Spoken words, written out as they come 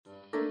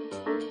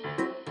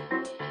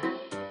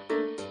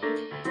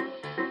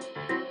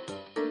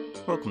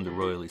Welcome to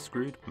Royally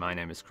Screwed. My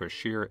name is Chris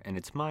Shearer, and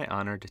it's my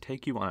honor to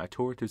take you on a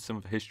tour through some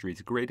of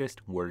history's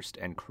greatest, worst,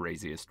 and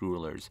craziest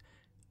rulers.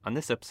 On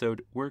this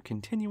episode, we're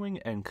continuing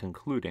and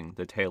concluding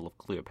the tale of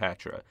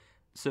Cleopatra,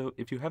 so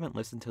if you haven't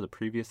listened to the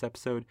previous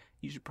episode,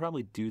 you should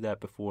probably do that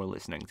before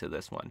listening to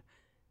this one.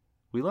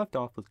 We left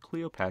off with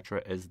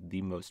Cleopatra as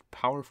the most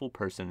powerful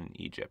person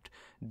in Egypt,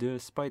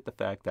 despite the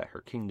fact that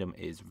her kingdom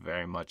is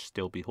very much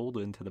still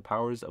beholden to the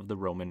powers of the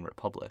Roman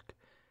Republic.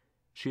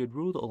 She had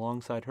ruled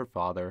alongside her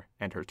father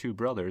and her two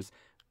brothers,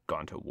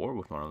 gone to war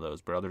with one of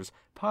those brothers,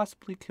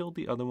 possibly killed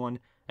the other one,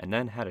 and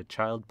then had a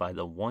child by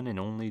the one and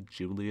only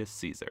Julius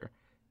Caesar.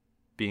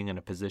 Being in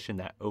a position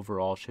that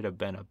overall should have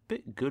been a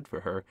bit good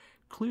for her,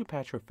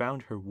 Cleopatra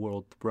found her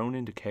world thrown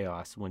into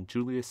chaos when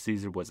Julius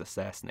Caesar was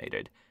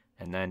assassinated,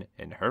 and then,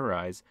 in her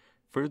eyes,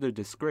 further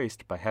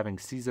disgraced by having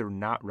Caesar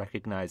not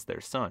recognize their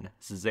son,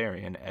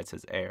 Caesarion, as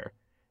his heir.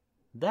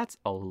 That's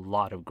a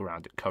lot of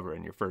ground to cover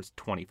in your first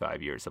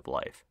 25 years of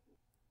life.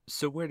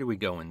 So where do we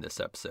go in this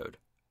episode?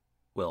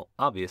 Well,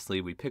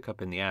 obviously we pick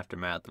up in the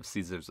aftermath of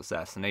Caesar's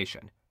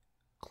assassination.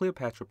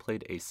 Cleopatra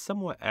played a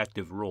somewhat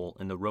active role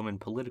in the Roman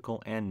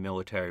political and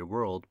military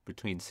world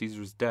between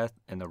Caesar's death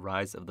and the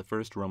rise of the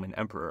first Roman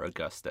Emperor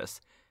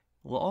Augustus.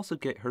 We'll also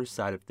get her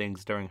side of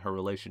things during her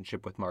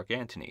relationship with Mark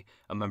Antony,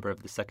 a member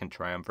of the Second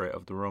Triumvirate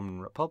of the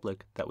Roman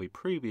Republic that we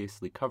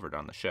previously covered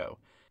on the show.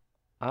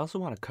 I also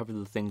want to cover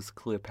the things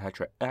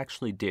Cleopatra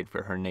actually did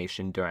for her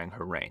nation during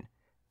her reign.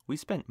 We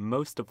spent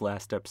most of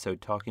last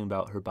episode talking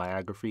about her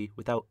biography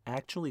without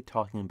actually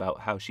talking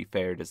about how she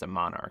fared as a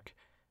monarch.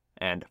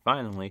 And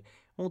finally,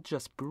 we'll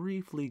just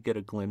briefly get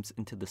a glimpse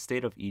into the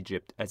state of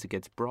Egypt as it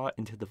gets brought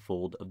into the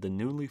fold of the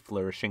newly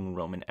flourishing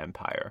Roman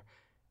Empire.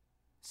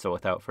 So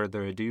without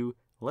further ado,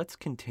 let's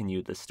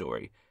continue the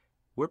story.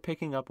 We're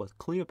picking up with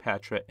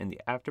Cleopatra in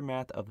the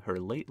aftermath of her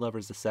late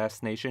lover's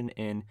assassination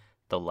in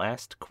The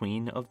Last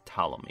Queen of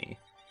Ptolemy.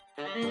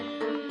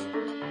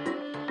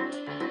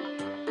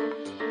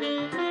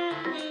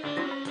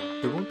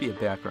 There won't be a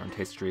background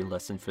history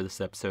lesson for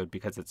this episode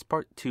because it's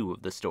part 2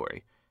 of the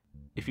story.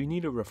 If you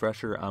need a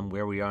refresher on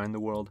where we are in the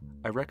world,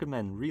 I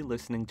recommend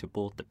re-listening to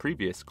both the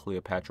previous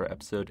Cleopatra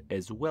episode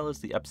as well as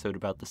the episode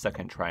about the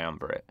Second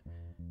Triumvirate.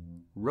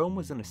 Rome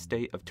was in a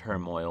state of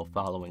turmoil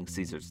following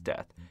Caesar's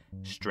death.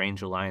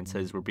 Strange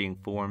alliances were being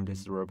formed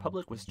as the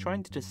Republic was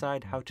trying to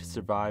decide how to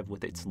survive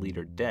with its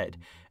leader dead,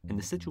 and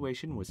the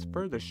situation was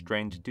further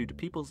strained due to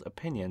people's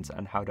opinions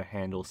on how to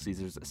handle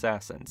Caesar's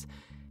assassins.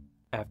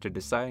 After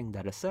deciding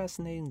that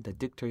assassinating the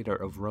dictator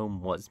of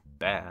Rome was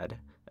bad,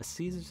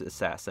 Caesar's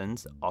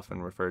assassins,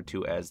 often referred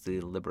to as the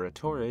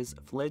Liberatores,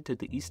 fled to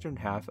the eastern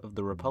half of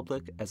the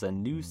Republic as a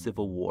new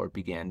civil war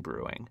began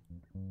brewing.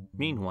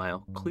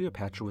 Meanwhile,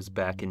 Cleopatra was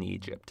back in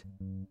Egypt.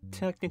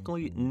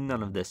 Technically,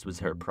 none of this was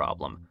her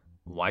problem.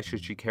 Why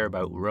should she care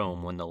about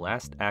Rome when the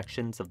last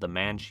actions of the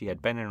man she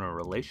had been in a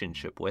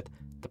relationship with,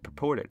 the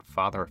purported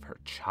father of her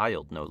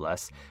child no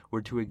less,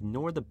 were to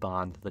ignore the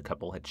bond the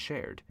couple had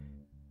shared?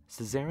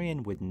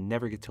 Caesarion would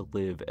never get to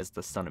live as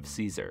the son of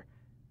Caesar.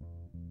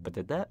 But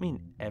did that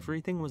mean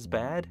everything was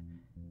bad?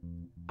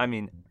 I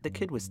mean, the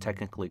kid was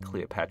technically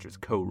Cleopatra's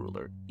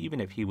co-ruler, even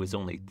if he was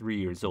only 3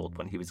 years old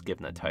when he was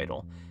given the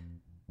title.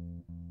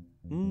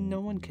 No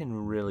one can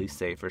really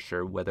say for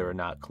sure whether or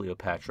not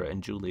Cleopatra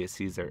and Julius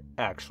Caesar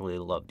actually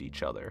loved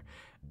each other.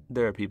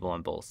 There are people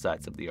on both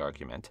sides of the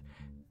argument.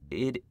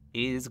 It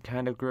is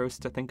kind of gross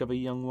to think of a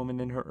young woman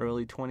in her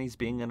early 20s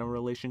being in a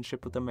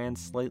relationship with a man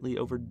slightly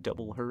over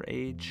double her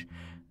age.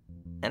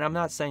 And I'm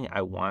not saying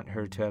I want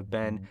her to have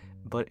been,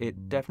 but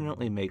it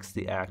definitely makes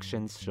the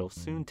actions she'll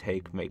soon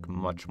take make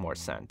much more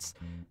sense.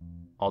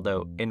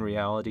 Although, in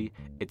reality,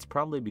 it's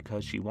probably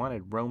because she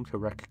wanted Rome to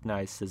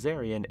recognize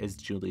Caesarion as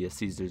Julius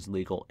Caesar's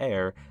legal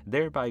heir,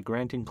 thereby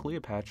granting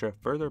Cleopatra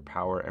further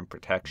power and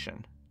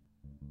protection.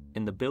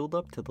 In the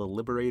build-up to the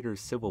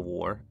Liberators' Civil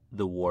War,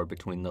 the war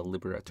between the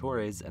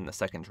Liberatores and the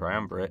Second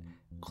Triumvirate,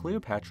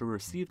 Cleopatra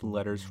received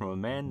letters from a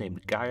man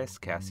named Gaius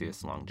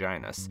Cassius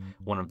Longinus,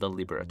 one of the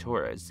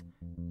Liberatores.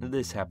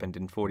 This happened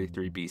in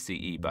 43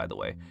 BCE, by the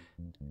way.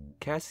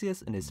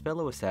 Cassius and his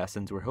fellow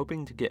assassins were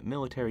hoping to get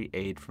military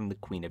aid from the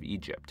Queen of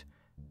Egypt.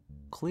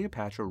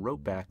 Cleopatra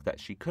wrote back that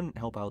she couldn't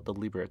help out the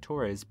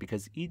Liberatores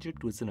because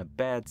Egypt was in a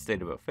bad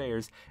state of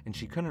affairs and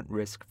she couldn't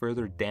risk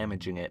further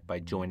damaging it by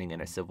joining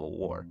in a civil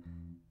war.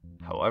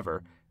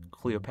 However,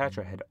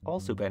 Cleopatra had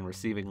also been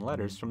receiving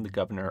letters from the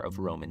governor of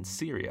Rome in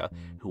Syria,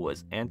 who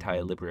was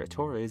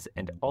anti-Liberatores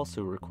and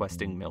also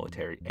requesting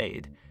military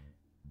aid.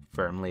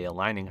 Firmly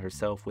aligning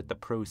herself with the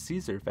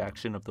pro-Caesar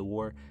faction of the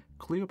war,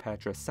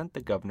 Cleopatra sent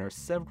the governor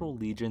several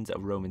legions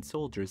of Roman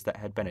soldiers that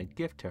had been a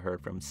gift to her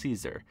from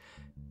Caesar.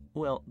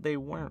 Well, they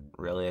weren't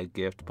really a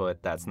gift,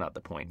 but that's not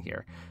the point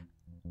here.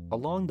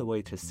 Along the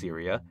way to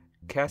Syria,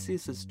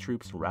 Cassius's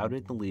troops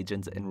routed the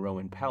legions in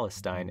Roman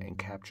Palestine and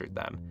captured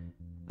them.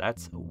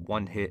 That's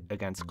one hit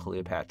against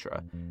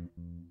Cleopatra.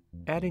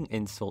 Adding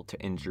insult to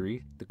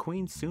injury, the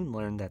queen soon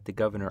learned that the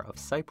governor of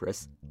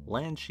Cyprus,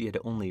 land she had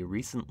only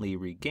recently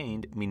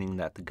regained, meaning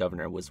that the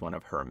governor was one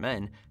of her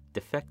men,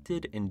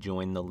 defected and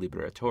joined the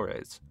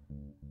Liberatores.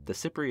 the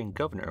Cyprian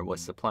governor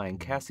was supplying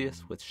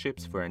Cassius with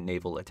ships for a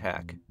naval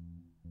attack.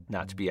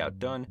 Not to be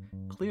outdone,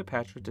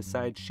 Cleopatra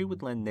decided she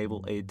would lend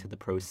naval aid to the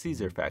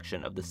pro-Caesar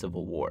faction of the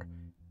Civil War,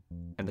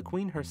 and the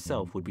queen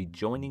herself would be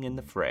joining in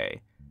the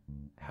fray.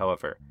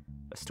 However,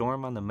 a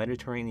storm on the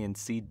Mediterranean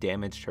Sea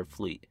damaged her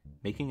fleet,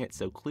 making it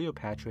so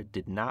Cleopatra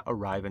did not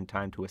arrive in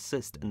time to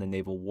assist in the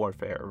naval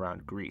warfare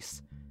around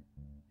Greece.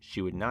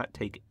 She would not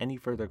take any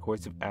further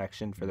course of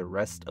action for the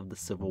rest of the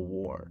Civil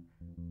War.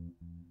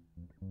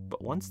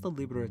 But once the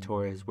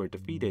Liberatores were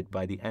defeated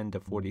by the end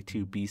of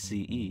 42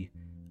 BCE,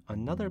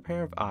 another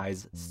pair of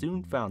eyes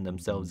soon found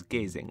themselves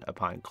gazing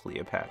upon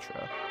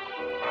Cleopatra.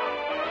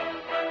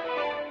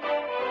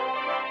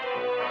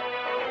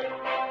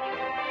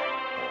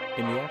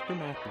 In the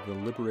aftermath of the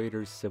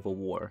Liberators' Civil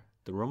War,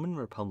 the Roman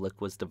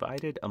Republic was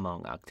divided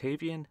among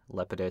Octavian,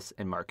 Lepidus,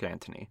 and Mark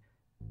Antony.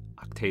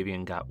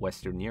 Octavian got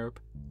Western Europe,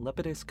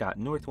 Lepidus got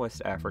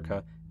Northwest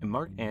Africa, and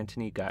Mark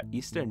Antony got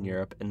Eastern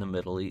Europe and the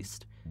Middle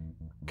East.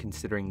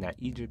 Considering that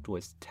Egypt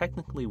was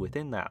technically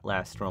within that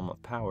last realm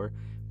of power,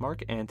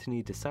 Mark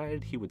Antony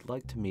decided he would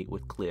like to meet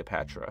with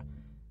Cleopatra.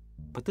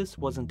 But this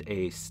wasn't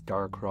a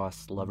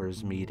star-crossed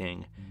lovers'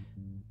 meeting.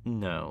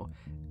 No,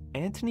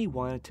 Antony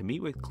wanted to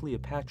meet with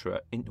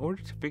Cleopatra in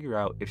order to figure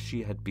out if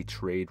she had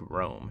betrayed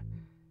Rome.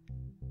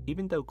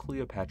 Even though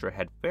Cleopatra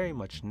had very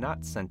much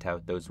not sent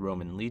out those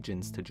Roman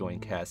legions to join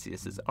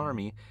Cassius's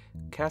army,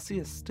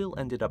 Cassius still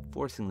ended up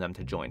forcing them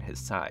to join his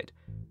side.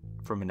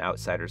 From an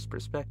outsider's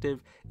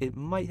perspective, it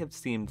might have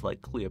seemed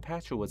like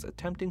Cleopatra was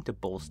attempting to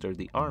bolster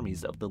the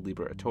armies of the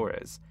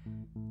Liberatores.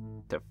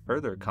 To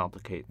further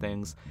complicate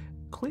things,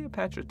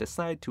 Cleopatra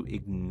decided to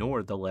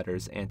ignore the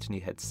letters Antony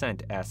had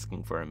sent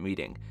asking for a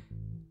meeting.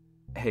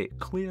 Hey,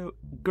 Cleo,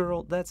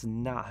 girl, that's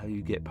not how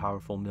you get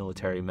powerful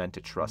military men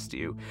to trust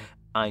you.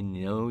 I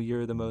know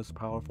you're the most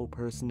powerful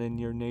person in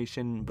your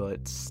nation,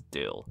 but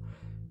still.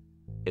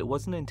 It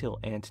wasn't until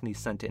Antony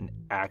sent an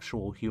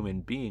actual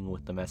human being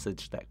with the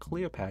message that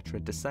Cleopatra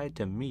decided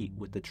to meet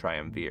with the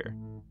triumvir.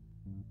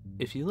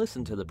 If you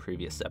listened to the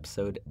previous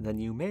episode, then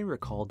you may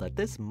recall that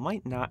this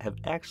might not have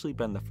actually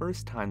been the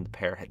first time the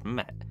pair had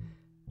met.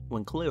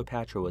 When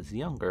Cleopatra was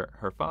younger,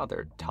 her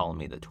father,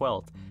 Ptolemy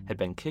XII, had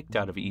been kicked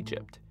out of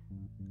Egypt.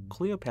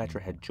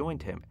 Cleopatra had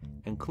joined him,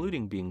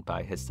 including being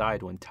by his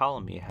side when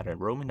Ptolemy had a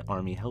Roman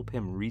army help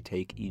him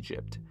retake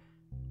Egypt.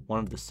 One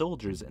of the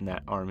soldiers in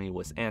that army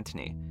was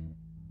Antony.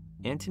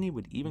 Antony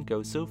would even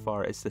go so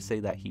far as to say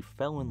that he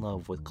fell in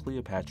love with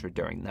Cleopatra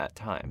during that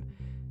time.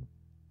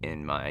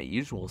 In my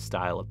usual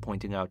style of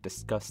pointing out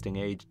disgusting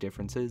age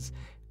differences,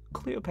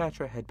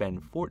 Cleopatra had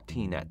been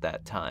 14 at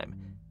that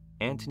time.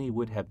 Antony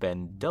would have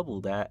been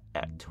double that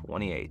at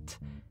 28.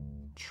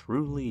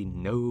 Truly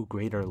no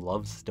greater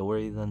love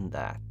story than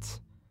that.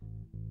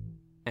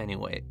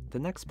 Anyway, the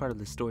next part of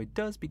the story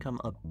does become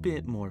a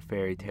bit more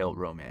fairy tale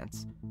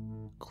romance.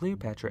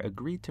 Cleopatra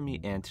agreed to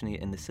meet Antony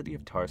in the city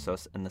of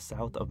Tarsus in the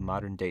south of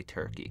modern-day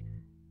Turkey.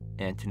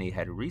 Antony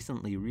had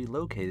recently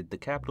relocated the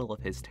capital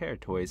of his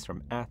territories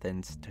from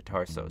Athens to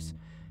Tarsus.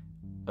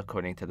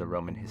 According to the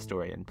Roman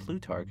historian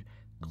Plutarch,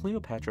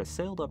 Cleopatra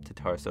sailed up to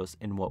Tarsus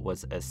in what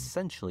was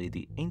essentially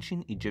the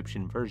ancient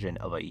Egyptian version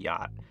of a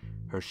yacht,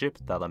 her ship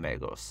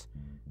Thalamagos.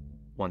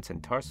 Once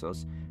in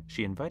Tarsus,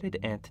 she invited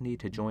Antony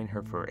to join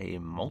her for a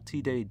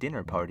multi-day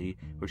dinner party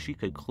where she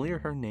could clear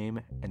her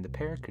name and the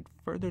pair could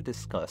further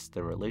discuss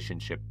the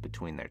relationship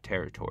between their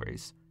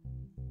territories.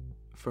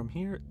 From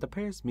here, the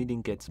pair's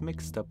meeting gets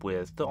mixed up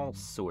with all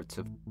sorts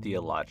of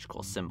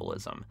theological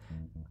symbolism.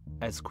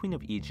 As Queen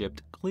of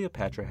Egypt,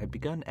 Cleopatra had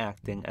begun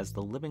acting as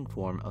the living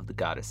form of the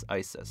goddess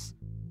Isis.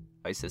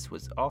 Isis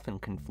was often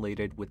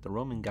conflated with the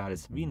Roman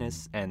goddess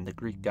Venus and the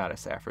Greek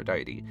goddess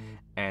Aphrodite,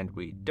 and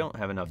we don't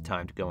have enough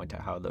time to go into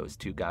how those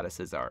two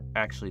goddesses are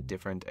actually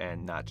different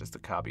and not just a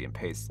copy and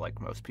paste like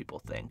most people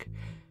think.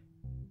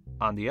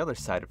 On the other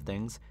side of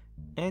things,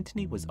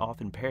 Antony was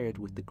often paired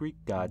with the Greek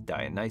god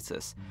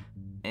Dionysus,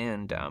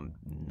 and I'm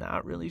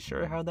not really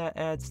sure how that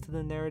adds to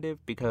the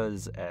narrative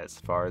because, as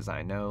far as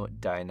I know,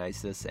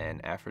 Dionysus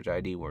and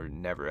Aphrodite were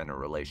never in a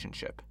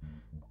relationship.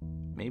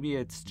 Maybe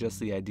it's just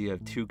the idea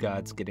of two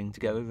gods getting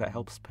together that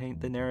helps paint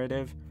the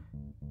narrative.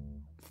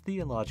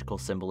 Theological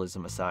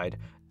symbolism aside,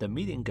 the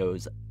meeting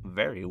goes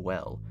very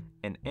well,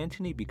 and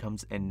Antony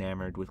becomes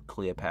enamored with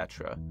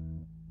Cleopatra.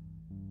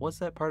 Was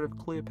that part of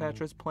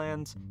Cleopatra's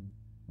plans?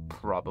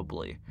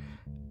 Probably.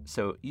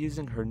 So,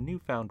 using her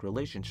newfound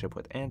relationship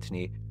with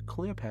Antony,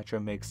 Cleopatra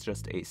makes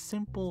just a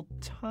simple,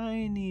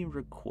 tiny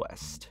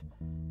request.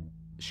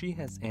 She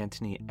has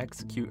Antony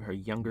execute her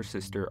younger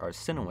sister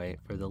Arsinoe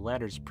for the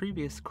latter's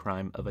previous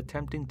crime of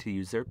attempting to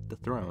usurp the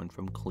throne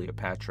from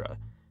Cleopatra.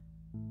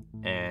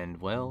 And,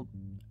 well,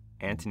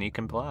 Antony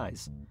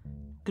complies.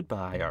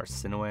 Goodbye,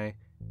 Arsinoe.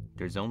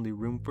 There's only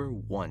room for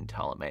one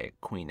Ptolemaic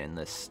queen in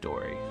this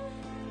story.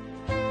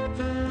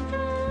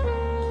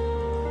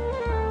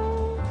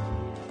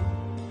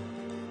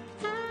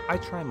 I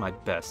try my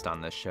best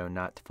on this show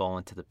not to fall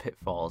into the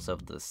pitfalls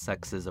of the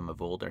sexism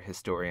of older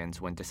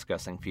historians when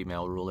discussing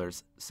female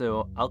rulers,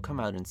 so I'll come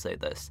out and say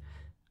this.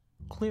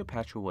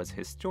 Cleopatra was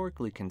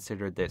historically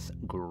considered this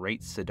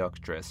great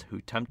seductress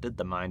who tempted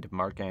the mind of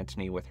Mark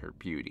Antony with her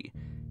beauty.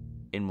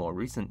 In more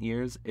recent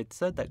years, it's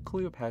said that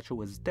Cleopatra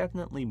was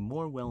definitely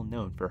more well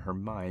known for her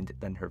mind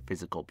than her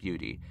physical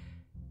beauty.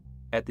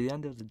 At the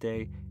end of the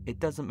day, it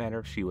doesn't matter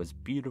if she was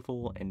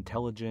beautiful,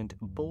 intelligent,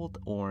 bold,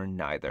 or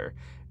neither,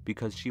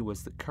 because she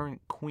was the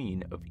current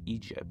queen of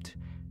Egypt.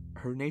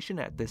 Her nation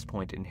at this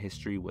point in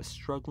history was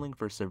struggling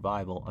for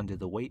survival under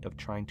the weight of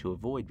trying to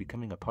avoid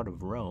becoming a part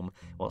of Rome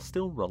while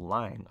still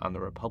relying on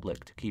the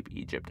Republic to keep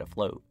Egypt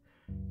afloat.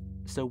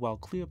 So while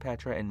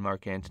Cleopatra and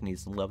Mark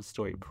Antony's love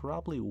story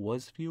probably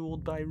was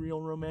fueled by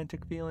real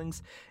romantic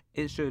feelings,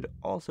 it should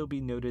also be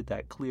noted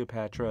that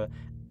Cleopatra,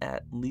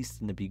 at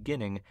least in the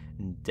beginning,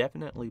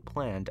 definitely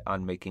planned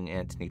on making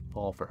Antony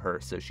fall for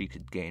her so she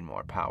could gain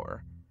more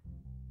power.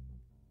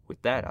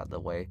 With that out of the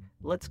way,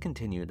 let's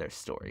continue their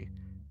story.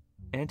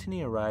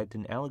 Antony arrived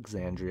in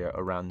Alexandria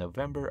around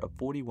November of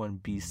 41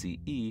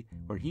 BCE,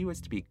 where he was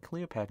to be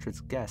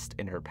Cleopatra's guest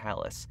in her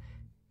palace.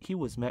 He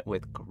was met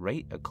with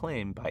great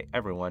acclaim by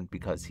everyone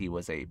because he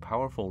was a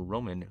powerful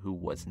Roman who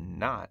was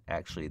not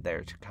actually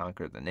there to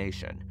conquer the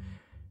nation.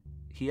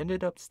 He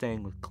ended up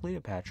staying with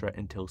Cleopatra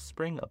until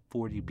spring of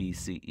 40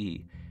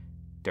 BCE.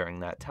 During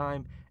that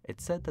time,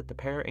 it's said that the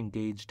pair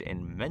engaged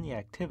in many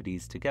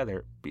activities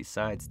together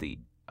besides the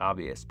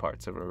obvious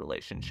parts of a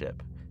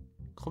relationship.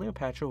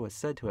 Cleopatra was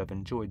said to have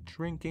enjoyed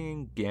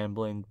drinking,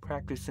 gambling,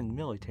 practicing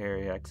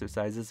military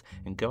exercises,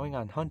 and going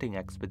on hunting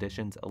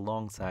expeditions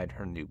alongside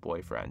her new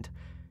boyfriend.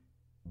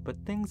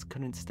 But things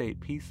couldn't stay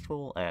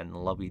peaceful and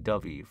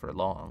lovey-dovey for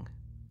long.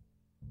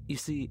 You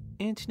see,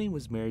 Antony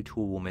was married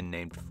to a woman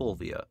named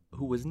Fulvia,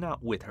 who was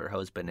not with her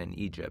husband in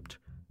Egypt.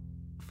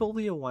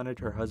 Fulvia wanted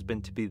her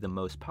husband to be the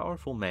most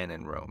powerful man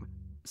in Rome,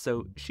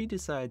 so she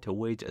decided to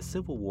wage a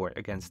civil war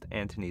against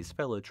Antony's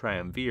fellow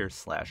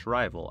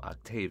triumvir/rival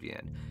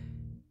Octavian.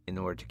 In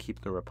order to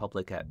keep the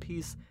Republic at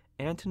peace,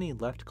 Antony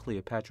left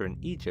Cleopatra in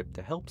Egypt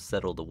to help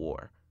settle the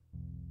war.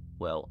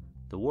 Well,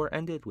 the war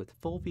ended with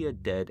Fulvia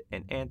dead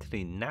and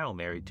Antony now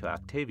married to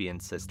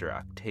Octavian's sister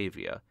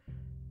Octavia.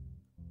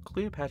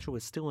 Cleopatra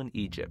was still in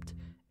Egypt,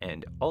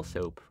 and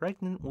also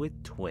pregnant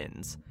with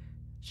twins.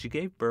 She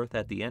gave birth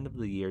at the end of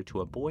the year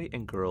to a boy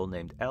and girl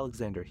named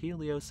Alexander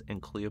Helios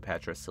and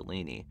Cleopatra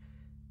Selene.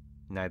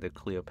 Neither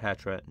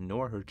Cleopatra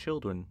nor her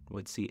children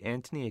would see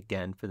Antony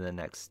again for the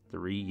next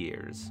 3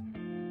 years.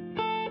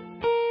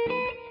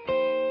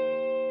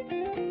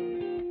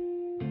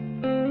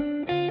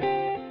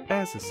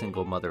 As a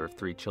single mother of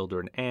 3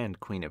 children and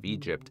Queen of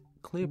Egypt,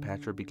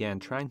 Cleopatra began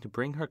trying to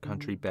bring her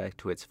country back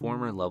to its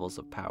former levels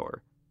of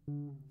power.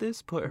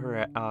 This put her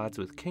at odds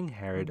with King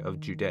Herod of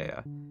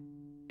Judea.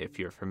 If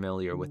you're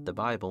familiar with the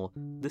Bible,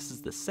 this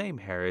is the same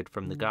Herod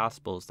from the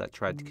Gospels that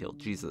tried to kill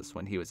Jesus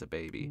when he was a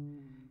baby.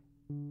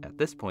 At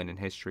this point in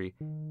history,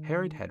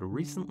 Herod had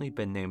recently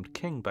been named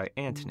king by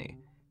Antony.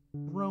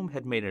 Rome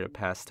had made it a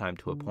pastime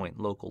to appoint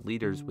local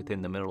leaders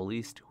within the Middle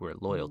East who were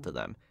loyal to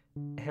them.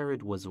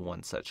 Herod was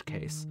one such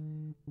case.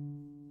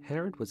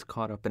 Herod was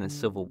caught up in a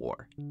civil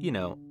war,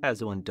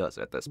 as one does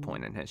at this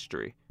point in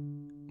history.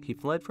 He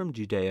fled from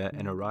Judea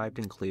and arrived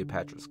in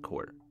Cleopatra's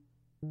court.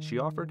 She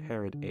offered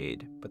Herod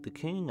aid, but the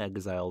king in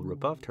exile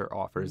rebuffed her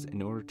offers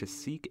in order to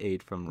seek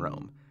aid from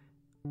Rome.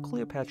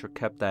 Cleopatra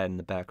kept that in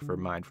the back of her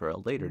mind for a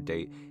later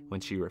date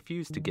when she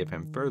refused to give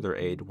him further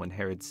aid when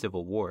Herod's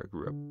civil war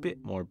grew a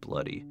bit more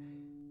bloody.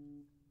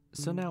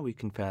 So now we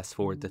can fast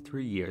forward the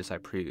 3 years I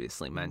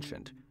previously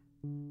mentioned.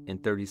 In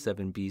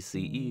 37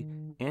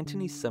 BCE,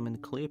 Antony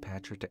summoned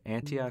Cleopatra to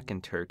Antioch in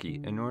Turkey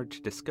in order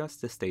to discuss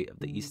the state of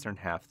the eastern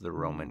half of the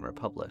Roman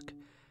Republic.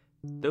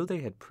 Though they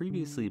had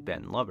previously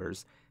been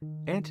lovers,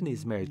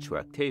 Antony's marriage to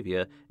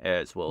Octavia,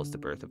 as well as the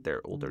birth of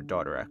their older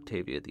daughter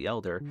Octavia the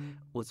Elder,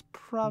 was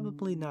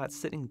probably not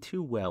sitting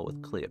too well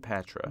with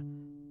Cleopatra.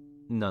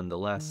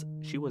 Nonetheless,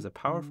 she was a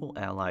powerful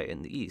ally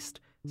in the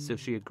east, so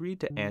she agreed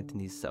to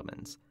Antony's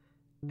summons.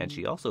 And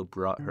she also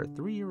brought her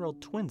 3-year-old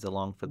twins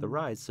along for the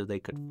ride so they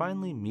could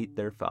finally meet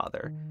their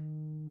father.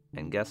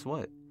 And guess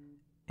what?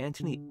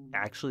 Antony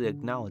actually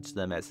acknowledged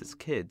them as his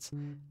kids,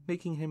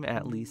 making him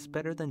at least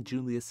better than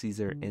Julius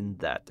Caesar in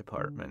that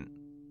department.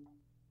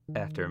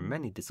 After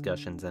many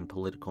discussions and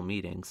political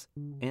meetings,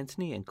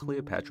 Antony and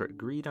Cleopatra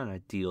agreed on a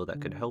deal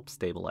that could help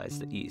stabilize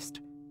the East.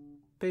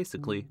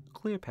 Basically,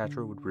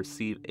 Cleopatra would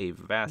receive a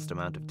vast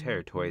amount of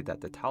territory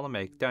that the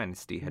Ptolemaic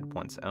dynasty had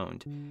once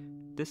owned.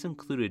 This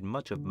included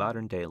much of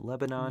modern-day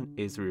Lebanon,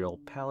 Israel,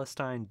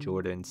 Palestine,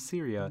 Jordan,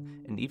 Syria,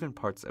 and even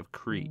parts of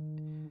Crete.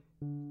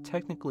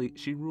 Technically,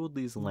 she ruled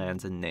these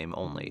lands in name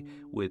only,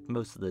 with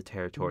most of the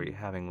territory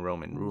having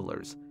Roman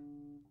rulers.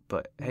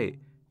 But hey,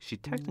 she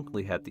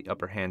technically had the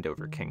upper hand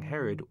over King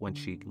Herod when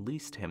she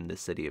leased him the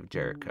city of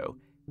Jericho.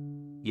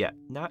 Yeah,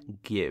 not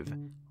give,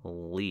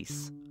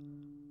 lease.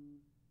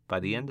 By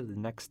the end of the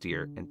next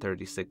year, in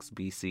 36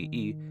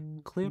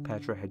 BCE,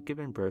 Cleopatra had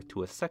given birth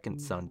to a second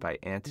son by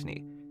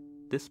Antony,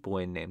 this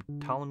boy named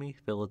Ptolemy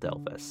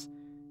Philadelphus.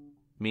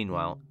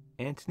 Meanwhile,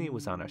 Antony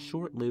was on a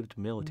short-lived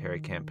military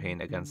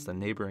campaign against the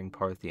neighboring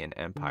Parthian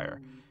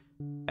Empire.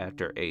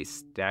 After a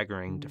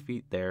staggering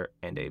defeat there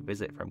and a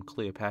visit from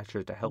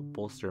Cleopatra to help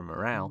bolster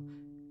morale,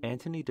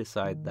 Antony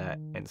decided that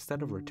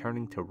instead of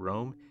returning to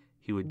Rome,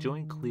 he would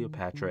join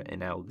Cleopatra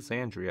in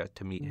Alexandria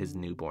to meet his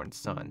newborn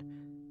son.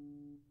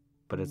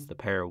 But as the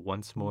pair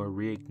once more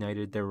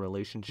reignited their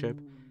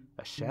relationship,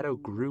 a shadow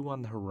grew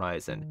on the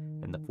horizon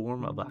in the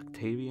form of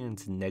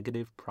Octavian's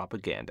negative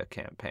propaganda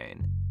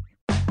campaign.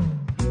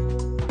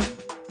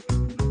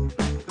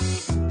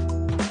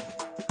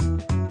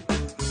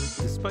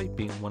 Despite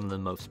being one of the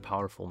most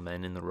powerful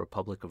men in the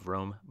Republic of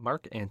Rome,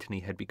 Mark Antony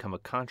had become a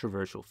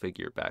controversial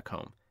figure back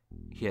home.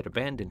 He had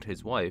abandoned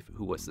his wife,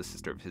 who was the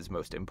sister of his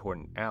most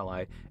important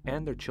ally,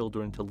 and their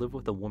children to live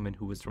with a woman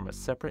who was from a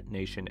separate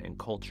nation and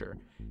culture.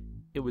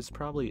 It was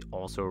probably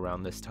also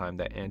around this time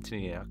that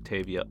Antony and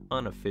Octavia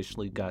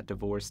unofficially got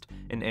divorced,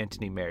 and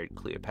Antony married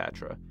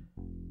Cleopatra.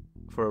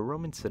 For a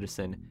Roman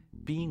citizen,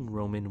 being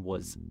Roman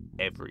was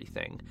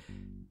everything.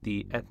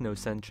 The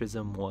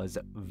ethnocentrism was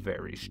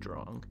very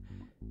strong.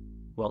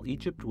 While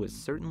Egypt was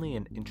certainly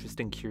an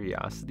interesting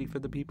curiosity for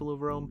the people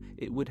of Rome,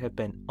 it would have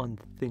been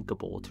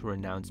unthinkable to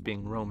renounce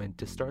being Roman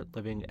to start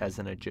living as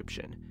an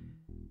Egyptian.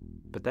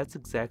 But that's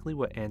exactly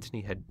what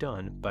Antony had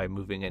done by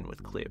moving in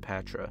with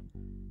Cleopatra.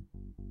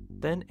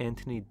 Then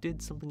Antony did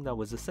something that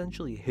was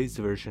essentially his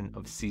version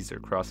of Caesar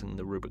crossing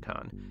the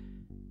Rubicon.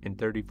 In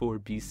 34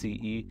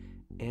 BCE,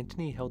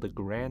 Antony held a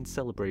grand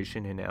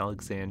celebration in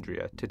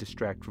Alexandria to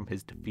distract from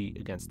his defeat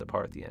against the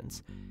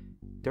Parthians.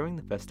 During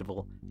the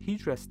festival, he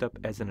dressed up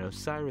as an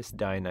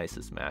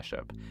Osiris-Dionysus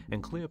mashup,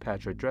 and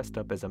Cleopatra dressed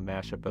up as a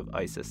mashup of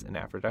Isis and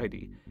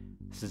Aphrodite.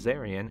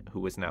 Caesarion, who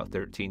was now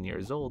 13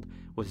 years old,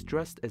 was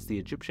dressed as the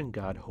Egyptian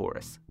god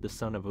Horus, the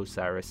son of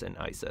Osiris and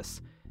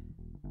Isis.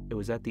 It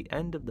was at the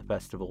end of the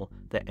festival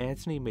that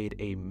Antony made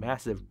a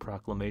massive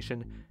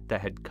proclamation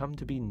that had come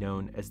to be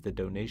known as the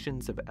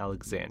Donations of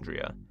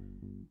Alexandria.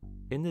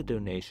 In the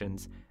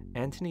Donations,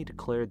 Antony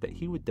declared that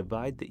he would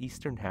divide the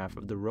eastern half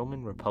of the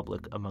Roman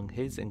Republic among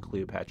his and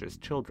Cleopatra's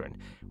children,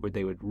 where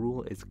they would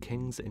rule as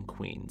kings and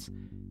queens.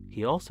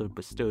 He also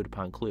bestowed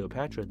upon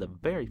Cleopatra the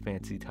very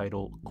fancy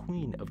title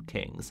Queen of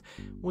Kings,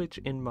 which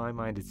in my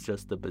mind is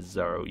just the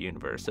bizarro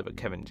universe of a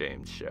Kevin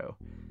James show.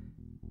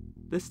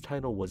 This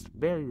title was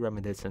very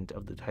reminiscent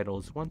of the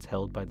titles once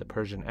held by the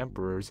Persian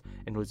emperors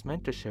and was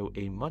meant to show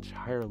a much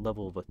higher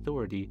level of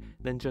authority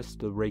than just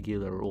the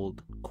regular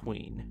old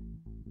queen.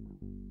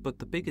 But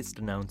the biggest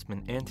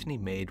announcement Antony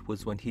made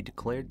was when he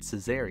declared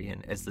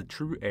Caesarion as the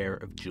true heir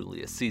of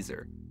Julius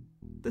Caesar.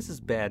 This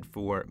is bad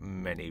for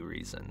many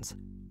reasons.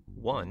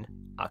 1.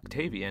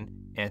 Octavian,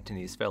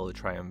 Antony's fellow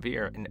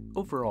triumvir and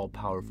overall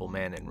powerful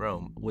man in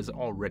Rome, was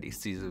already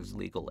Caesar's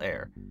legal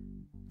heir.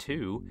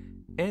 2.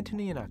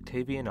 Antony and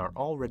Octavian are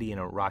already in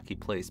a rocky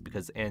place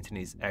because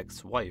Antony's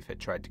ex-wife had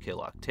tried to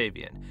kill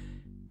Octavian.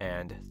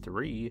 And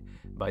 3.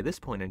 By this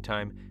point in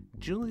time,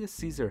 Julius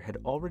Caesar had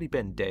already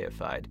been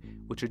deified,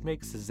 which would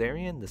make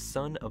Caesarion the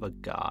son of a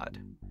god.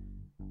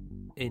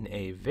 In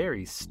a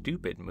very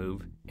stupid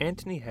move,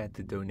 Antony had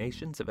the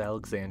Donations of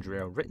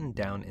Alexandria written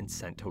down and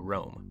sent to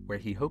Rome, where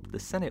he hoped the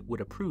Senate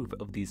would approve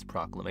of these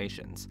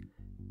proclamations.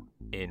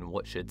 In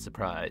what should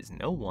surprise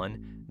no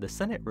one, the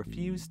Senate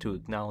refused to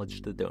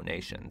acknowledge the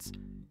donations.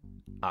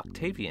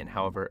 Octavian,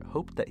 however,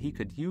 hoped that he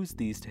could use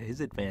these to his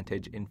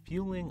advantage in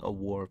fueling a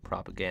war of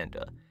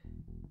propaganda.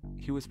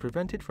 He was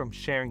prevented from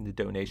sharing the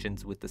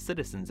donations with the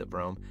citizens of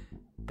Rome,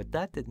 but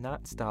that did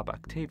not stop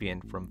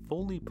Octavian from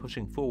fully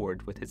pushing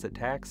forward with his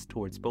attacks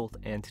towards both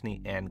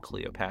Antony and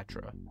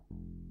Cleopatra.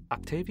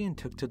 Octavian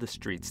took to the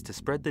streets to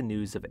spread the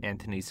news of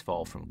Antony's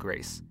fall from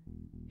grace.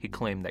 He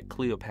claimed that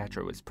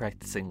Cleopatra was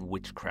practicing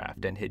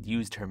witchcraft and had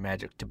used her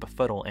magic to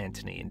befuddle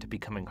Antony into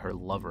becoming her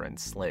lover and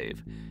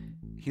slave.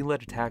 He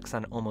led attacks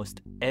on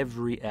almost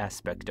every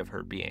aspect of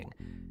her being.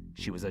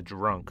 She was a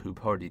drunk who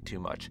partied too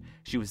much.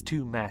 She was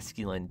too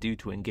masculine due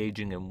to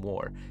engaging in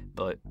war,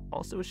 but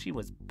also she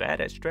was bad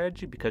at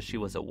strategy because she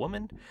was a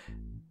woman.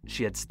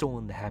 She had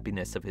stolen the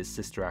happiness of his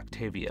sister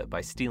Octavia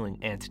by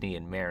stealing Antony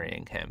and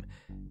marrying him.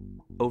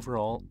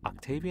 Overall,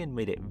 Octavian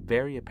made it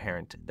very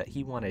apparent that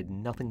he wanted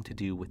nothing to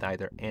do with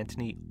either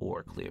Antony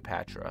or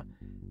Cleopatra.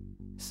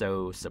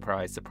 So,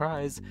 surprise,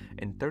 surprise,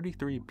 in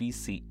 33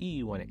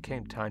 BCE, when it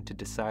came time to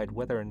decide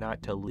whether or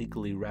not to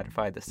legally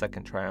ratify the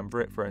Second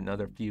Triumvirate for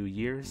another few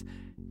years,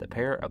 the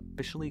pair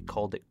officially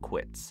called it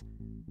quits.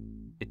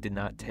 It did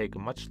not take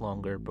much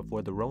longer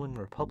before the Roman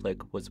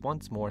Republic was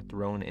once more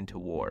thrown into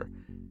war,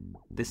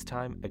 this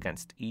time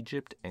against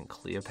Egypt and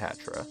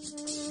Cleopatra.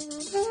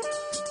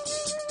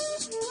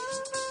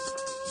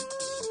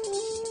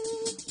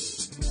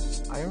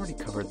 I already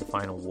covered the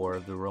final war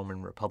of the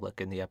Roman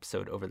Republic in the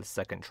episode over the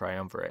Second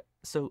Triumvirate,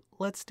 so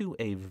let's do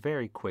a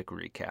very quick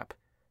recap.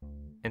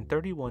 In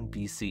 31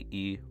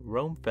 BCE,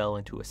 Rome fell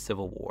into a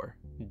civil war.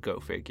 Go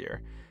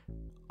figure.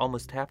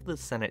 Almost half of the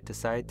Senate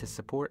decided to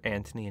support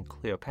Antony and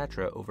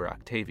Cleopatra over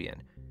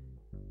Octavian.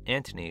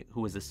 Antony,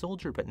 who was a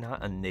soldier but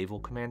not a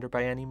naval commander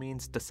by any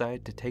means,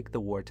 decided to take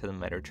the war to the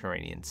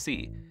Mediterranean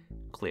Sea.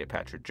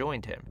 Cleopatra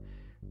joined him.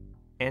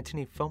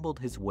 Antony fumbled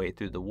his way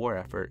through the war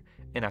effort,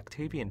 and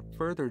Octavian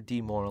further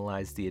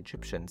demoralized the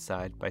Egyptian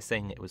side by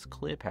saying it was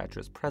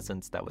Cleopatra's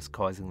presence that was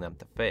causing them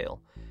to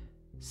fail.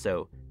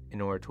 So,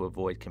 in order to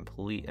avoid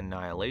complete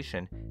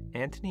annihilation,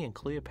 Antony and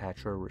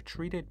Cleopatra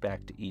retreated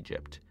back to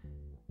Egypt.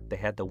 They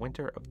had the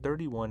winter of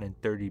 31 and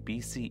 30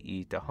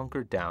 BCE to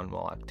hunker down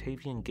while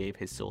Octavian gave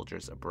his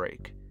soldiers a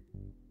break.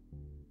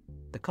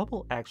 The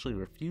couple actually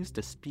refused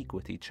to speak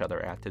with each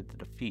other after the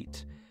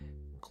defeat.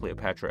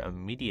 Cleopatra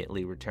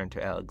immediately returned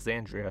to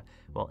Alexandria,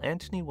 while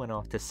Antony went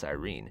off to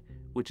Cyrene,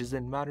 which is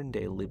in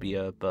modern-day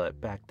Libya but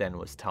back then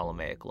was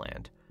Ptolemaic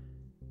land.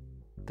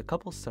 The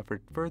couple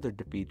suffered further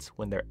defeats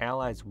when their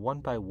allies one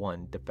by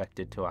one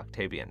defected to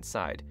Octavian's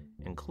side,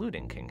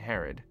 including King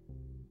Herod.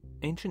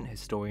 Ancient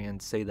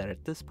historians say that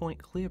at this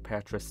point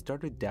Cleopatra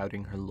started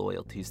doubting her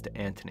loyalties to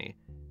Antony.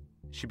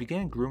 She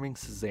began grooming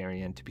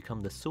Caesarion to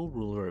become the sole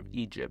ruler of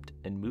Egypt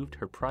and moved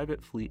her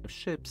private fleet of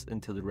ships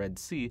into the Red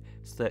Sea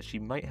so that she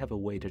might have a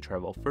way to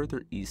travel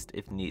further east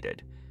if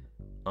needed.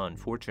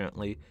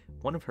 Unfortunately,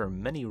 one of her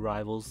many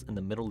rivals in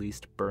the Middle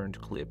East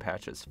burned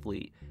Cleopatra's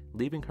fleet,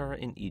 leaving her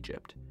in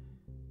Egypt.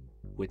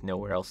 With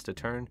nowhere else to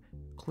turn,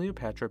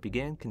 Cleopatra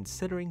began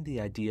considering the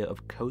idea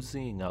of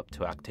cozying up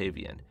to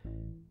Octavian.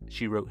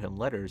 She wrote him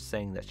letters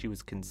saying that she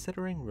was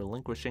considering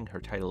relinquishing her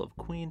title of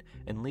queen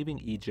and leaving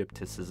Egypt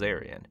to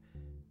Caesarion.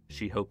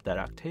 She hoped that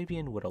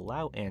Octavian would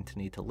allow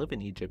Antony to live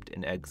in Egypt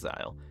in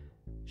exile.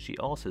 She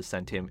also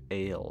sent him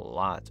a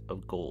lot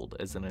of gold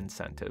as an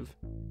incentive.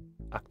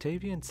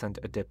 Octavian sent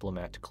a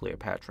diplomat to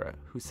Cleopatra,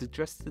 who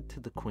suggested to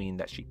the queen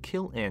that she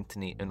kill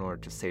Antony in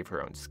order to save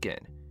her own skin.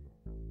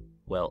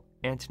 Well,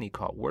 Antony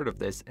caught word of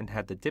this and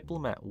had the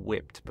diplomat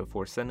whipped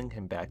before sending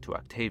him back to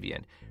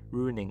Octavian,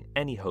 ruining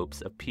any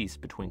hopes of peace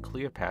between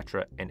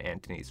Cleopatra and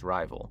Antony's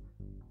rival.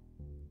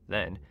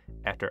 Then,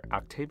 after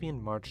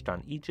Octavian marched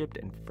on Egypt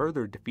and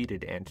further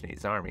defeated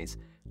Antony's armies,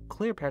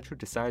 Cleopatra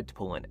decided to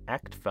pull an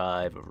Act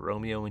 5 of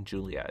Romeo and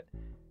Juliet.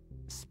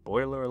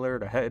 Spoiler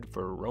alert ahead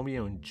for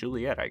Romeo and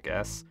Juliet, I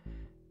guess.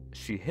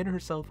 She hid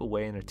herself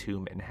away in a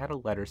tomb and had a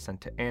letter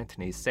sent to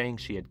Antony saying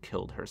she had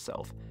killed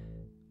herself.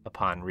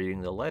 Upon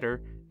reading the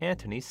letter,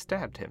 Antony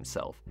stabbed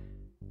himself.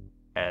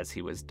 As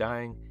he was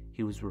dying,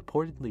 he was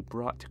reportedly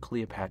brought to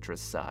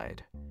Cleopatra's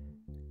side.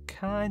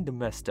 Kinda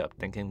messed up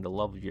thinking the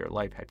love of your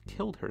life had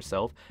killed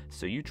herself,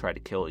 so you try to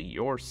kill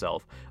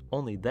yourself,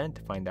 only then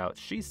to find out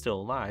she's still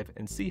alive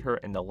and see her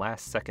in the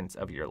last seconds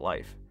of your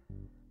life.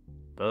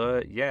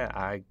 But yeah,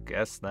 I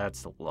guess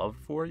that's love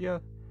for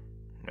you.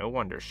 No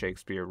wonder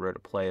Shakespeare wrote a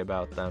play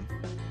about them.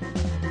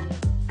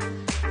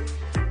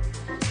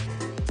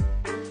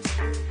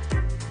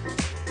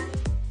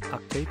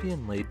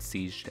 Octavian laid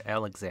siege to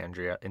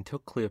Alexandria and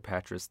took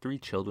Cleopatra's 3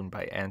 children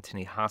by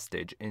Antony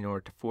hostage in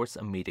order to force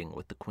a meeting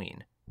with the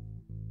queen.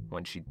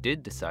 When she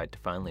did decide to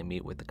finally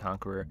meet with the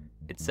conqueror,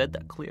 it said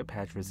that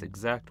Cleopatra's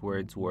exact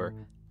words were,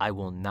 "I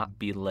will not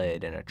be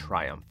led in a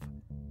triumph."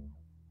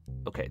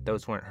 Okay,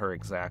 those weren't her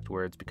exact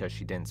words because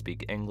she didn't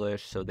speak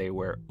English, so they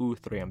were "ou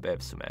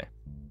triumphesume."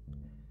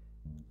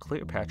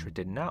 Cleopatra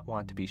did not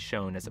want to be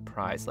shown as a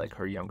prize like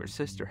her younger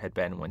sister had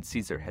been when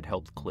Caesar had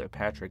helped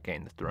Cleopatra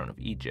gain the throne of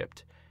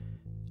Egypt.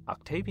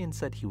 Octavian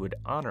said he would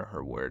honor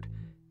her word,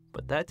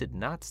 but that did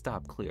not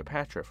stop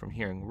Cleopatra from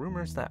hearing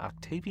rumors that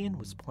Octavian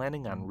was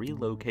planning on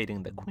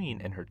relocating the queen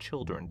and her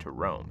children to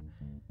Rome.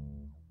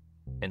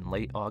 In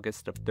late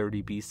August of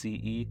 30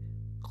 BCE,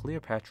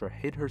 Cleopatra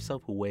hid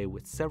herself away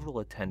with several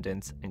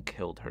attendants and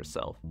killed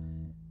herself.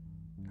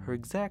 Her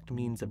exact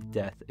means of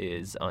death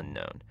is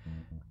unknown.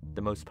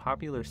 The most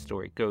popular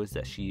story goes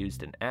that she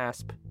used an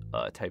asp,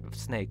 a type of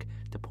snake,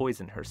 to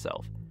poison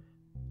herself.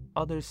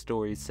 Other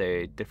stories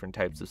say different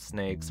types of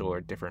snakes or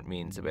different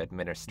means of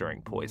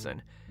administering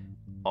poison.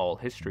 All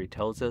history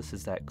tells us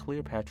is that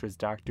Cleopatra's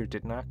doctor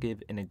did not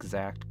give an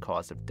exact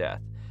cause of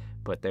death,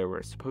 but there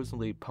were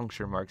supposedly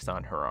puncture marks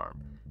on her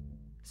arm.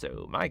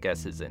 So my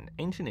guess is an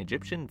ancient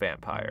Egyptian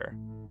vampire.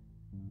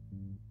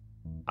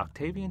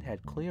 Octavian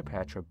had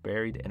Cleopatra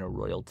buried in a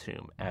royal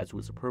tomb, as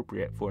was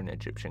appropriate for an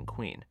Egyptian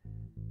queen.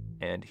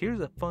 And here's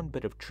a fun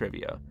bit of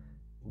trivia.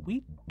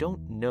 We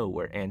don't know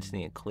where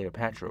Antony and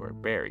Cleopatra were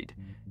buried.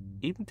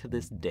 Even to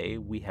this day,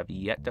 we have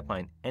yet to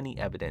find any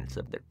evidence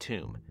of their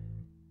tomb.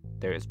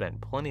 There has been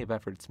plenty of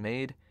efforts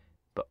made,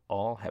 but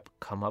all have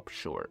come up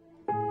short.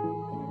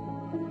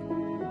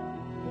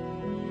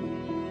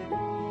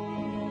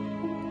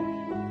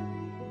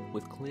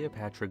 With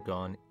Cleopatra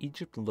gone,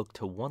 Egypt looked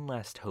to one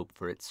last hope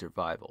for its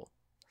survival: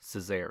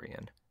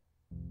 Caesarion.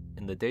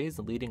 In the days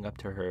leading up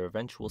to her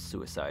eventual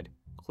suicide,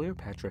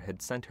 Cleopatra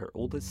had sent her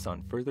oldest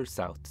son further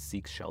south to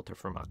seek shelter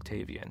from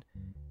Octavian.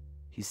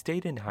 He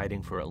stayed in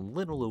hiding for a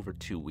little over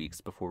 2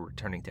 weeks before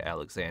returning to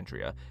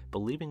Alexandria,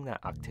 believing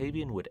that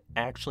Octavian would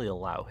actually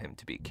allow him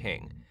to be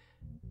king.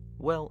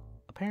 Well,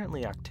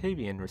 apparently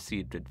Octavian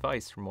received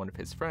advice from one of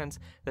his friends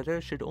that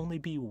there should only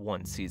be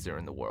one Caesar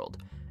in the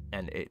world,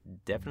 and it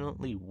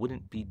definitely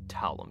wouldn't be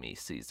Ptolemy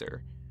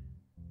Caesar.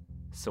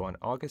 So on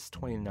August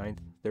 29th,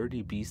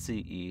 30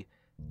 BCE,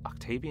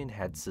 Octavian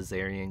had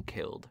Caesarion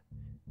killed.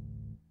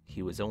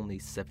 He was only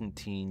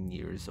 17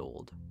 years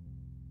old.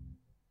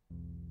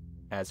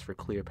 As for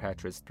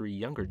Cleopatra's 3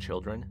 younger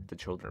children, the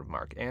children of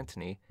Mark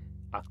Antony,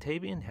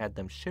 Octavian had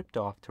them shipped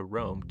off to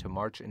Rome to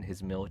march in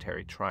his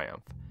military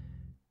triumph.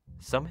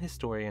 Some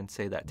historians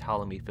say that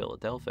Ptolemy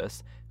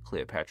Philadelphus,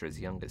 Cleopatra's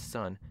youngest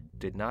son,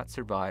 did not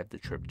survive the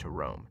trip to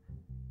Rome.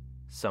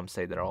 Some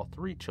say that all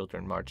 3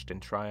 children marched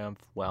in triumph,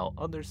 while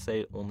others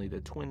say only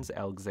the twins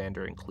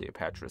Alexander and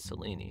Cleopatra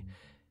Selene.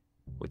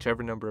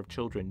 Whichever number of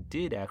children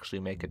did actually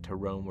make it to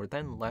Rome were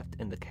then left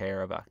in the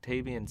care of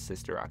Octavian's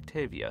sister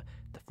Octavia,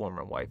 the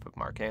former wife of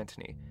Mark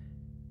Antony.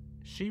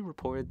 She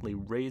reportedly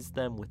raised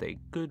them with a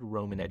good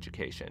Roman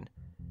education.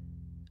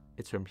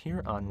 It's from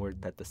here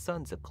onward that the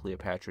sons of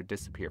Cleopatra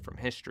disappear from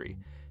history.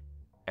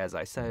 As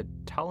I said,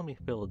 Ptolemy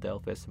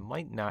Philadelphus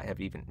might not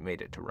have even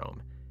made it to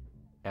Rome.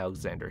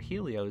 Alexander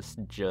Helios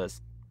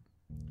just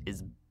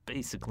is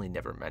basically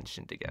never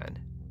mentioned again.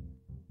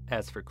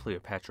 As for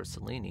Cleopatra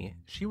Selene,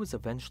 she was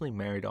eventually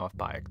married off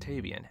by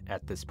Octavian,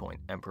 at this point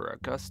Emperor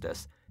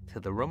Augustus, to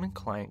the Roman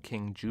client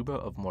king Juba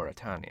of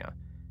Mauritania.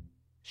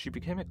 She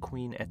became a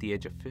queen at the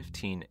age of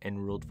 15 and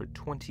ruled for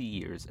 20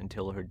 years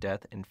until her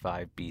death in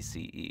 5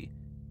 BCE.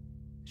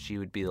 She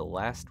would be the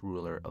last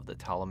ruler of the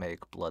Ptolemaic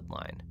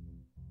bloodline.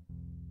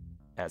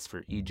 As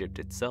for Egypt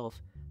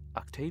itself,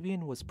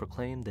 Octavian was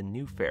proclaimed the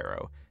new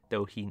pharaoh,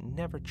 though he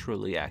never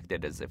truly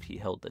acted as if he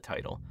held the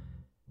title.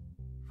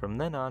 From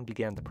then on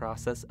began the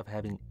process of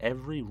having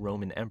every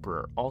Roman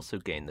emperor also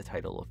gain the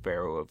title of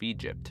Pharaoh of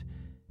Egypt.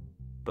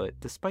 But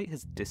despite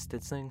his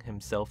distancing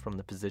himself from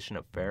the position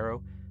of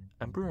pharaoh,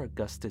 Emperor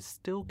Augustus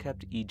still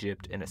kept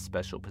Egypt in a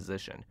special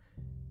position.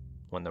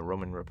 When the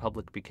Roman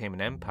Republic became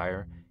an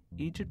empire,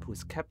 Egypt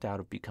was kept out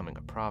of becoming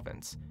a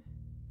province.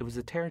 It was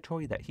a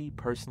territory that he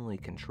personally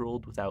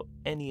controlled without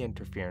any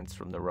interference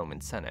from the Roman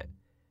Senate.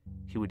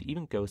 He would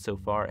even go so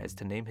far as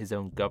to name his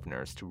own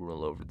governors to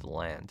rule over the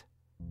land.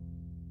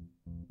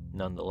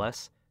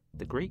 Nonetheless,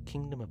 the great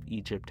kingdom of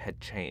Egypt had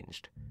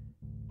changed.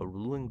 A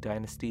ruling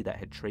dynasty that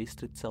had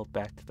traced itself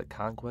back to the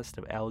conquest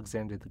of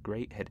Alexander the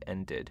Great had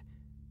ended.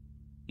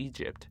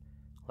 Egypt,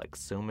 like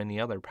so many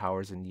other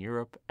powers in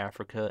Europe,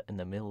 Africa, and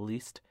the Middle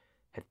East,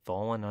 had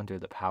fallen under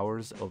the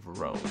powers of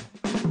Rome.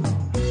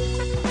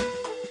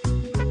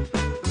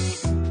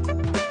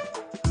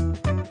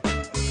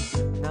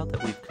 Now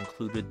that we've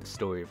concluded the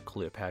story of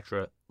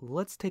Cleopatra,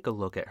 let's take a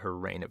look at her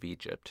reign of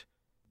Egypt.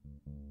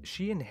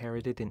 She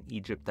inherited an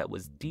Egypt that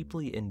was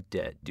deeply in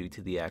debt due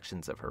to the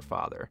actions of her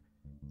father.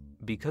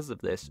 Because of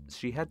this,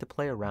 she had to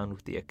play around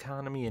with the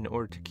economy in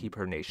order to keep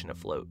her nation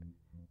afloat.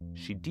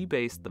 She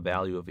debased the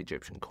value of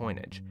Egyptian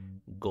coinage.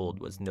 Gold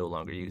was no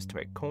longer used to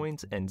make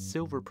coins, and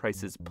silver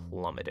prices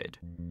plummeted.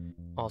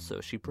 Also,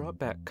 she brought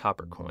back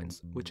copper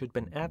coins, which had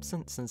been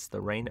absent since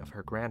the reign of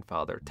her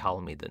grandfather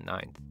Ptolemy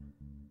IX.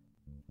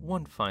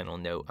 One final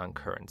note on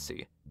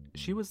currency.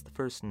 She was the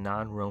first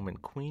non-Roman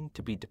queen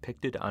to be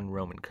depicted on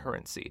Roman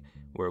currency,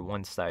 where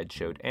one side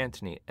showed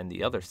Antony and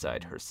the other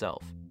side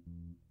herself.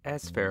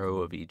 As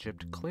Pharaoh of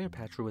Egypt,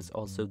 Cleopatra was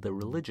also the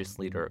religious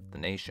leader of the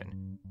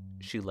nation.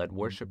 She led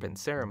worship and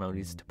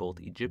ceremonies to both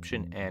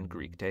Egyptian and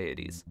Greek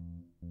deities.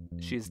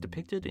 She is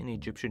depicted in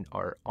Egyptian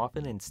art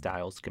often in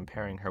styles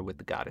comparing her with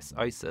the goddess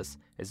Isis,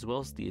 as well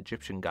as the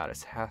Egyptian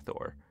goddess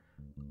Hathor.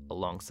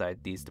 Alongside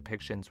these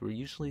depictions were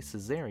usually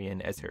Caesarion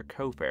as her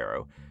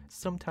co-pharaoh,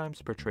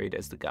 sometimes portrayed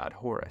as the god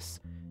Horus.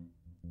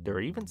 There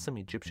are even some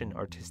Egyptian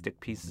artistic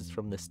pieces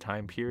from this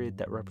time period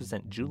that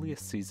represent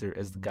Julius Caesar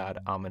as the god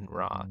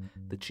Amun-Ra,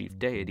 the chief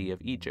deity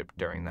of Egypt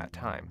during that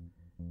time.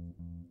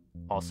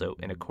 Also,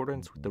 in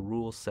accordance with the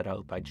rules set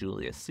out by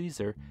Julius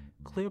Caesar,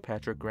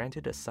 Cleopatra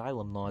granted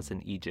asylum laws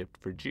in Egypt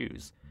for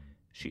Jews.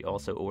 She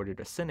also ordered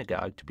a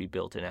synagogue to be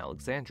built in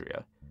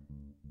Alexandria.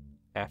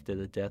 After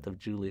the death of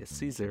Julius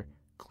Caesar,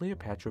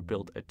 Cleopatra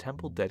built a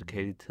temple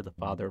dedicated to the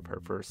father of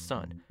her first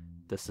son,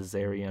 the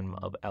Caesareum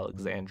of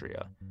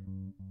Alexandria.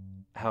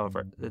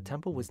 However, the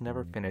temple was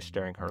never finished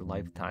during her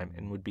lifetime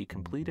and would be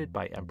completed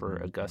by Emperor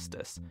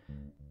Augustus.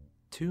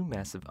 2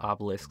 massive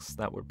obelisks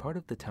that were part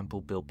of the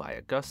temple built by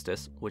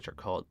Augustus, which are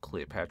called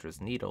Cleopatra's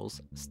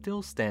Needles,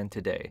 still stand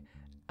today,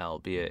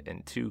 albeit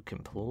in 2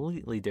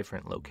 completely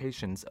different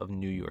locations of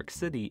New York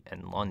City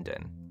and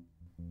London.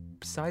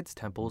 Besides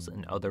temples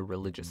and other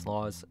religious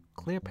laws,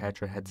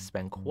 Cleopatra had to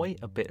spend quite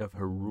a bit of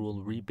her rule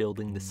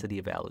rebuilding the city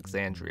of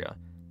Alexandria.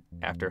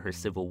 After her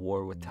civil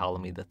war with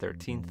Ptolemy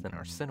XIII and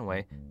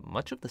Arsinoe,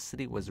 much of the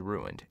city was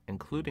ruined,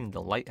 including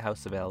the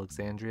lighthouse of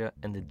Alexandria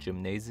and the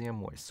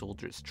gymnasium where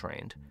soldiers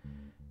trained.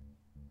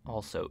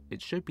 Also,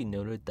 it should be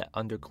noted that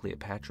under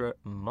Cleopatra,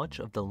 much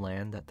of the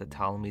land that the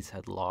Ptolemies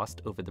had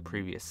lost over the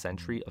previous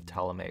century of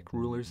Ptolemaic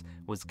rulers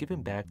was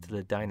given back to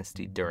the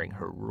dynasty during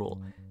her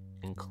rule,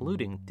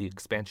 including the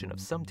expansion of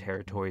some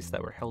territories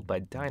that were held by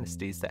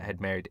dynasties that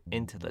had married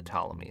into the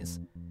Ptolemies.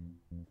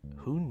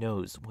 Who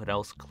knows what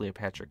else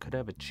Cleopatra could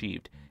have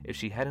achieved if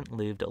she hadn't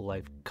lived a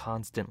life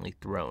constantly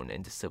thrown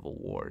into civil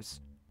wars.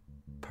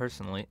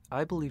 Personally,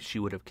 I believe she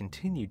would have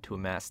continued to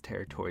amass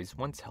territories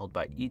once held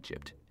by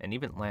Egypt, and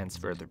even lands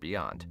further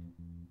beyond.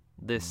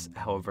 This,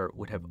 however,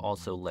 would have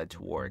also led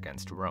to war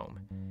against Rome.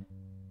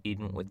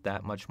 Even with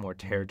that much more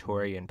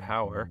territory and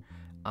power,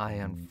 I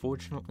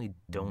unfortunately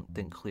don't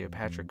think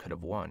Cleopatra could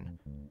have won.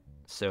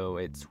 So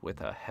it's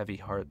with a heavy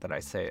heart that I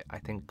say I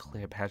think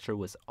Cleopatra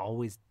was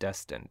always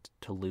destined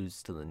to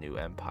lose to the new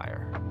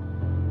empire.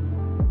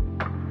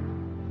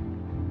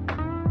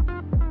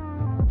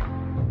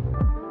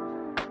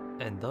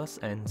 And thus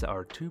ends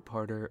our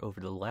two-parter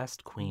over the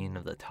last queen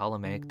of the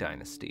Ptolemaic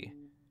dynasty.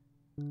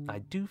 I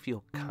do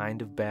feel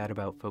kind of bad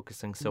about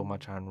focusing so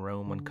much on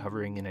Rome when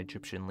covering an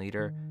Egyptian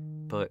leader,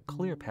 but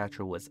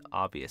Cleopatra was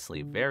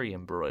obviously very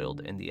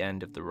embroiled in the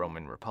end of the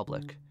Roman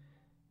Republic.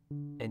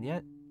 And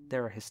yet,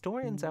 there are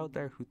historians out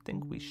there who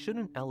think we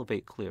shouldn't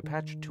elevate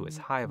Cleopatra to as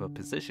high of a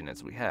position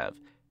as we have.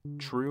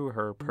 True,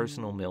 her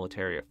personal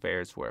military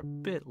affairs were a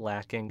bit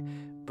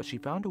lacking, but she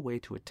found a way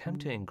to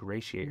attempt to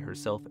ingratiate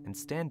herself and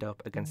stand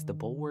up against the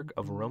bulwark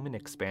of Roman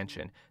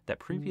expansion that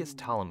previous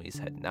Ptolemies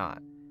had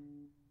not.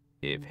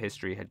 If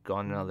history had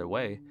gone another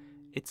way,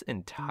 it's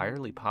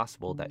entirely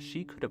possible that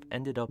she could have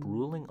ended up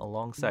ruling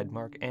alongside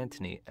Mark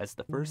Antony as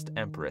the first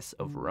empress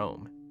of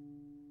Rome.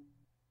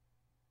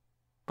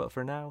 But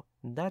for now,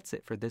 that's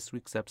it for this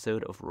week's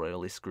episode of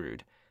Royally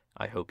Screwed.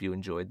 I hope you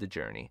enjoyed the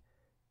journey.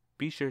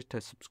 Be sure to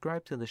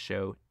subscribe to the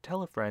show,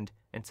 tell a friend,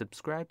 and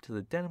subscribe to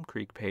the Denham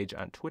Creek page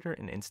on Twitter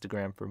and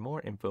Instagram for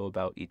more info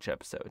about each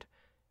episode.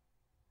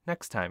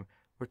 Next time,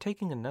 we're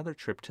taking another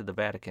trip to the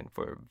Vatican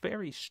for a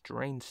very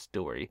strange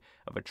story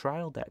of a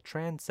trial that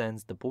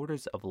transcends the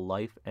borders of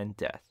life and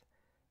death.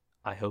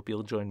 I hope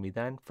you'll join me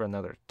then for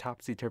another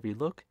topsy-turvy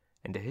look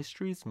into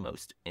history's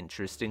most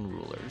interesting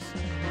rulers.